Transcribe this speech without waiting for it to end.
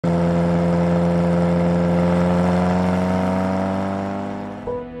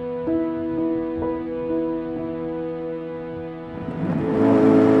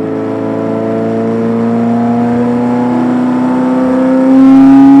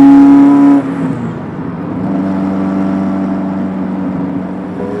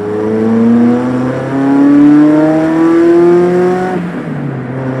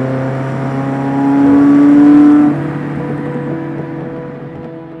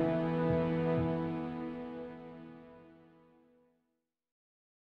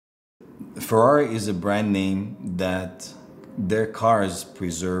Ferrari is a brand name that their cars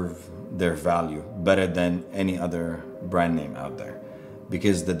preserve their value better than any other brand name out there,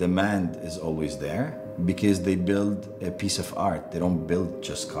 because the demand is always there, because they build a piece of art. They don't build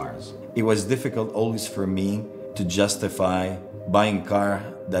just cars. It was difficult always for me to justify buying a car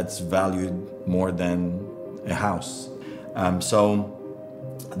that's valued more than a house. So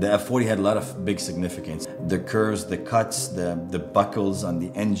the F40 had a lot of big significance. The curves, the cuts, the buckles on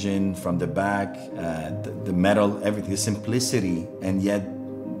the engine from the back, the metal, everything, the simplicity, and yet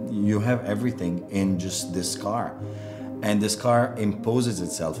you have everything in just this car. And this car imposes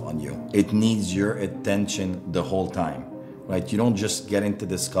itself on you. It needs your attention the whole time, right? You don't just get into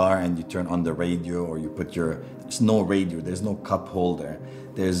this car and you turn on the radio, or you put there's no radio, there's no cup holder.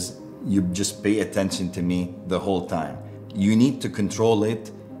 You just pay attention to me the whole time. You need to control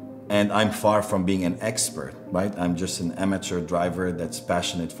it, and I'm far from being an expert, right? I'm just an amateur driver that's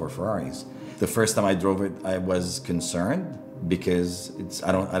passionate for Ferraris. The first time I drove it, I was concerned because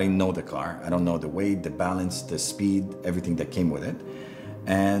I didn't know the car. I don't know the weight, the balance, the speed, everything that came with it.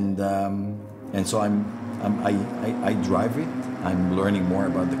 And so I drive it. I'm learning more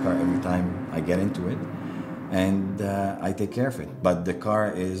about the car every time I get into it. And I take care of it. But the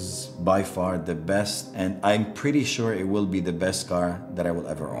car is by far the best, and I'm pretty sure it will be the best car that I will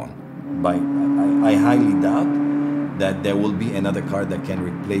ever own. I highly doubt that there will be another car that can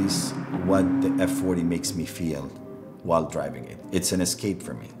replace what the F40 makes me feel while driving it. It's an escape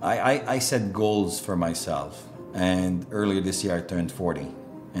for me. I set goals for myself, and earlier this year I turned 40,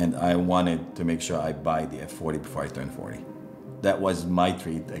 and I wanted to make sure I buy the F40 before I turn 40. That was my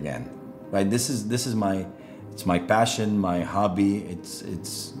treat again, right? This is my passion, my hobby.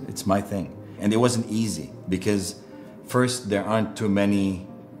 It's my thing. And it wasn't easy because first, there aren't too many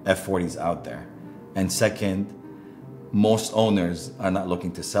F40s out there. And second, most owners are not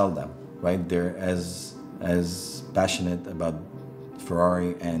looking to sell them, right? They're as passionate about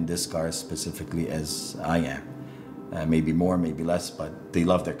Ferrari and this car specifically as I am. Maybe more, maybe less, but they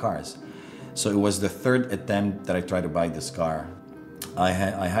love their cars. So it was the third attempt that I tried to buy this car. I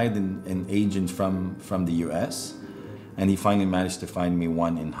hired an agent from the US, and he finally managed to find me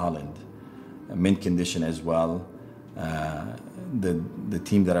one in Holland, mint condition as well. The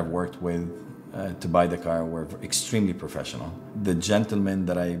team that I've worked with to buy the car were extremely professional. The gentleman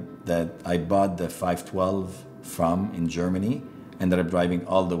that I bought the 512 from in Germany ended up driving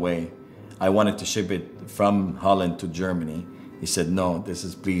all the way. I wanted to ship it from Holland to Germany. He said, "No,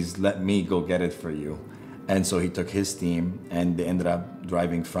 please let me go get it for you." And so he took his team, and they ended up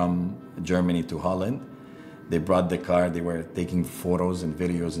driving from Germany to Holland. They brought the car, they were taking photos and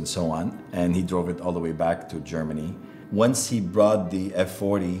videos and so on, and he drove it all the way back to Germany. Once he brought the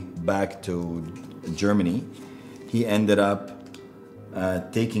F40 back to Germany, he ended up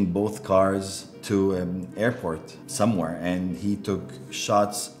taking both cars to an airport somewhere, and he took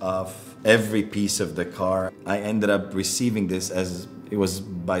shots of every piece of the car. I ended up receiving this as it was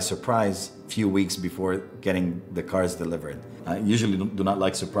by surprise a few weeks before getting the cars delivered. I usually do not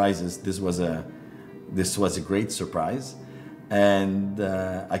like surprises. This was a great surprise, and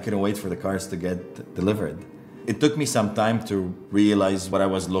I couldn't wait for the cars to get delivered. It took me some time to realize what I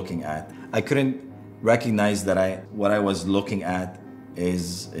was looking at. I couldn't recognize that what I was looking at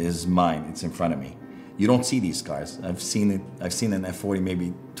is mine. It's in front of me. You don't see these cars. I've seen an F40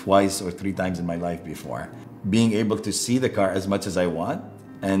 maybe twice or three times in my life before. Being able to see the car as much as I want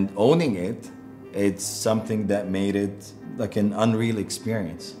and owning it, it's something that made it like an unreal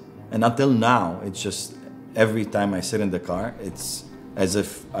experience. And until now, it's just every time I sit in the car, it's as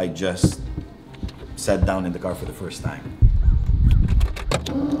if I just sat down in the car for the first time.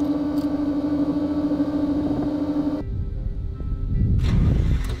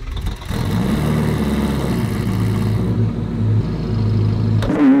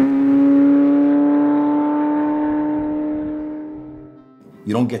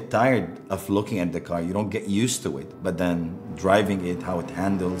 You don't get tired of looking at the car, you don't get used to it, but then driving it, how it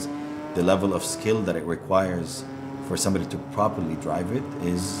handles, the level of skill that it requires for somebody to properly drive it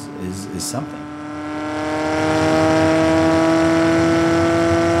is something.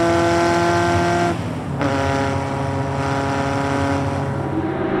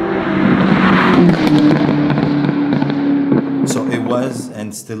 So it was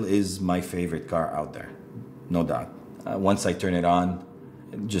and still is my favorite car out there, no doubt. Once I turn it on,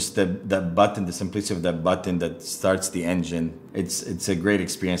 just that button, the simplicity of that button that starts the engine, it's a great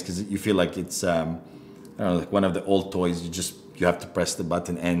experience because you feel like it's I don't know, like one of the old toys. You have to press the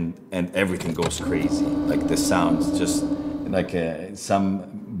button and everything goes crazy. Like the sounds, just like some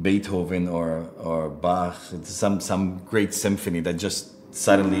Beethoven or Bach, some great symphony that just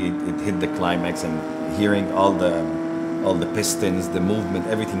suddenly it hit the climax, and hearing all the pistons, the movement,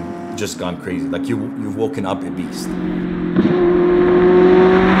 everything just gone crazy. Like you've woken up a beast.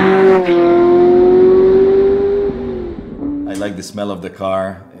 I like the smell of the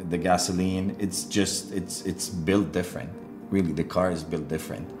car, the gasoline. It's just it's built different. Really, the car is built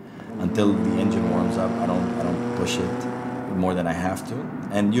different. Until the engine warms up, I don't push it more than I have to.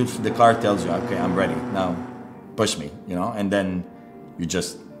 And the car tells you, okay, I'm ready now. Push me, you know, and then you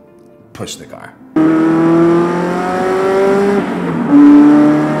just push the car.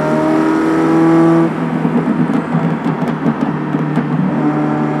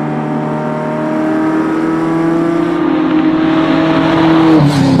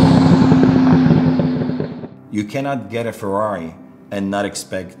 You cannot get a Ferrari and not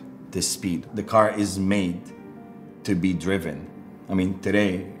expect the speed. The car is made to be driven. I mean,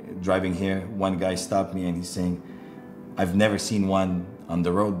 today, driving here, one guy stopped me and he's saying, I've never seen one on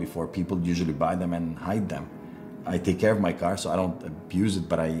the road before. People usually buy them and hide them. I take care of my car, so I don't abuse it,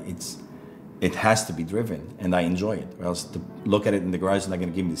 but it has to be driven, and I enjoy it. Or else to look at it in the garage is not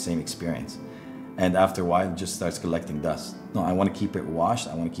gonna give me the same experience. And after a while, it just starts collecting dust. No, I wanna keep it washed,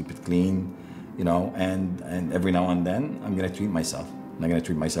 I wanna keep it clean, you know, and every now and then, I'm gonna treat myself. I'm not gonna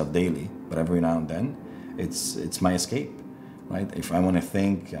treat myself daily, but every now and then, it's my escape, right? If I wanna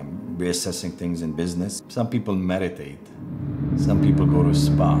think, I'm reassessing things in business. Some people meditate, some people go to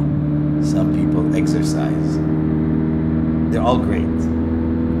spa, some people exercise. They're all great.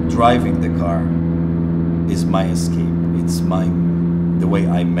 Driving the car is my escape. It's the way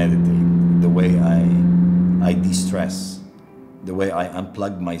I meditate, the way I de-stress, the way I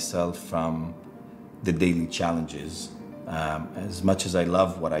unplug myself from the daily challenges. As much as I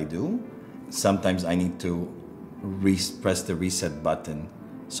love what I do, sometimes I need to press the reset button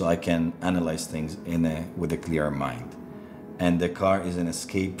so I can analyze things with a clearer mind. And the car is an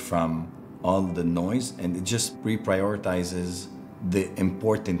escape from all the noise, and it just reprioritizes the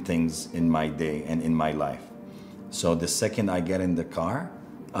important things in my day and in my life. So the second I get in the car,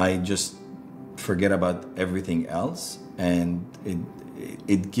 I just forget about everything else, and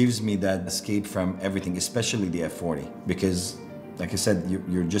it gives me that escape from everything, especially the F40, because like I said,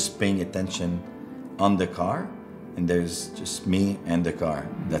 you're just paying attention on the car, and there's just me and the car.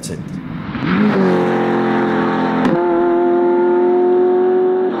 That's it.